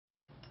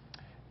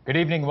Good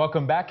evening.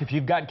 Welcome back. If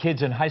you've got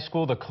kids in high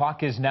school, the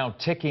clock is now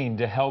ticking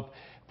to help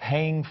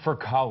paying for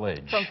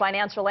college. From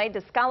financial aid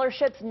to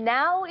scholarships,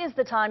 now is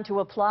the time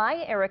to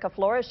apply. Erica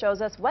Flores shows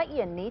us what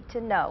you need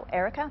to know.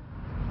 Erica?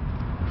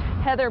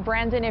 Heather,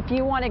 Brandon, if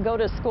you want to go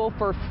to school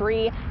for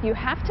free, you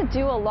have to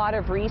do a lot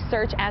of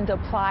research and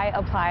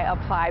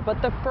apply.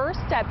 But the first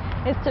step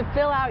is to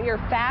fill out your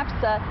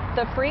FAFSA,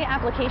 the free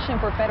application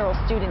for federal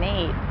student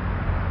aid.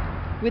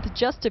 With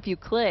just a few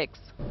clicks,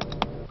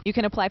 you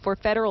can apply for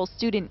federal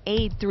student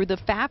aid through the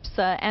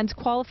FAFSA and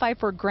qualify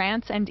for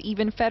grants and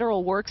even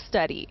federal work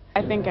study.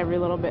 I think every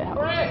little bit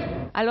helps.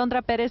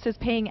 Alondra Perez is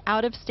paying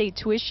out-of-state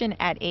tuition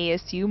at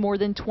ASU more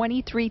than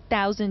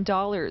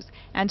 $23,000.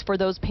 And for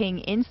those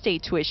paying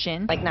in-state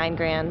tuition, like $9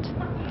 grand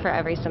for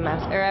every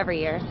semester or every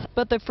year.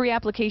 But the free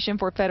application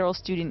for federal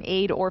student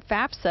aid, or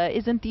FAFSA,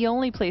 isn't the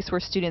only place where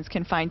students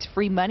can find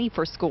free money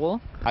for school.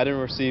 I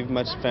didn't receive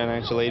much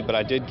financial aid, but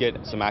I did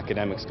get some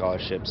academic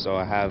scholarships, so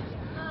I have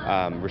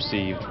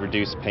received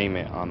reduced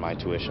payment on my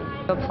tuition.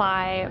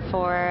 Apply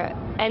for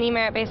any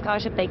merit-based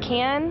scholarship they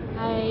can.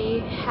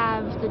 I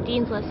have the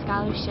Dean's List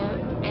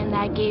scholarship, and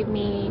that gave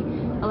me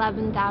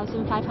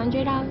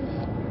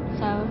 $11,500,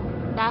 so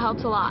that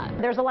helps a lot.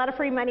 There's a lot of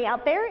free money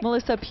out there.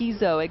 Melissa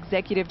Pizzo,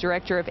 executive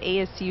director of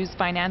ASU's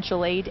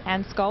Financial Aid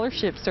and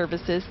Scholarship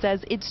Services,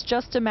 says it's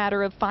just a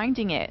matter of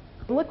finding it.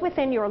 Look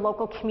within your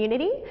local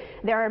community.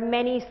 There are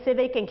many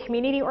civic and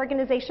community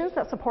organizations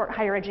that support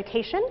higher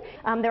education.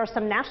 There are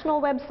some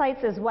national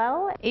websites as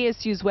well.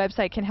 ASU's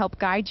website can help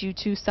guide you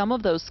to some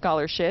of those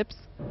scholarships.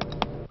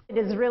 It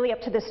is really up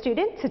to the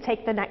student to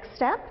take the next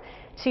step,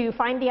 to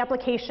find the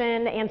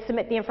application and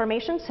submit the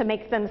information to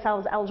make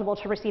themselves eligible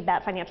to receive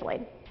that financial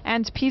aid.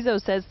 And Pizzo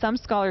says some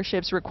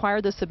scholarships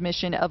require the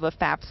submission of a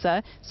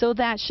FAFSA, so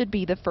that should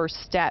be the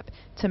first step.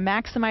 To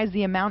maximize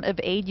the amount of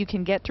aid you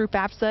can get through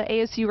FAFSA,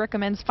 ASU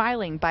recommends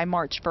filing by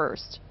March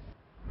 1st.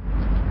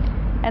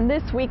 And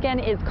this weekend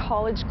is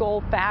College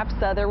Goal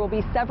FAFSA. There will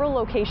be several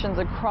locations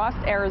across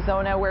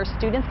Arizona where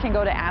students can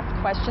go to ask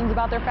questions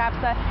about their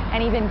FAFSA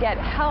and even get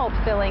help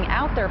filling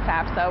out their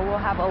FAFSA. We'll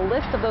have a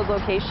list of those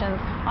locations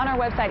on our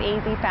website,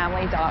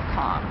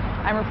 azfamily.com.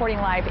 I'm reporting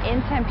live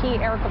in Tempe,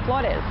 Erica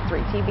Flores,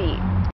 3TV.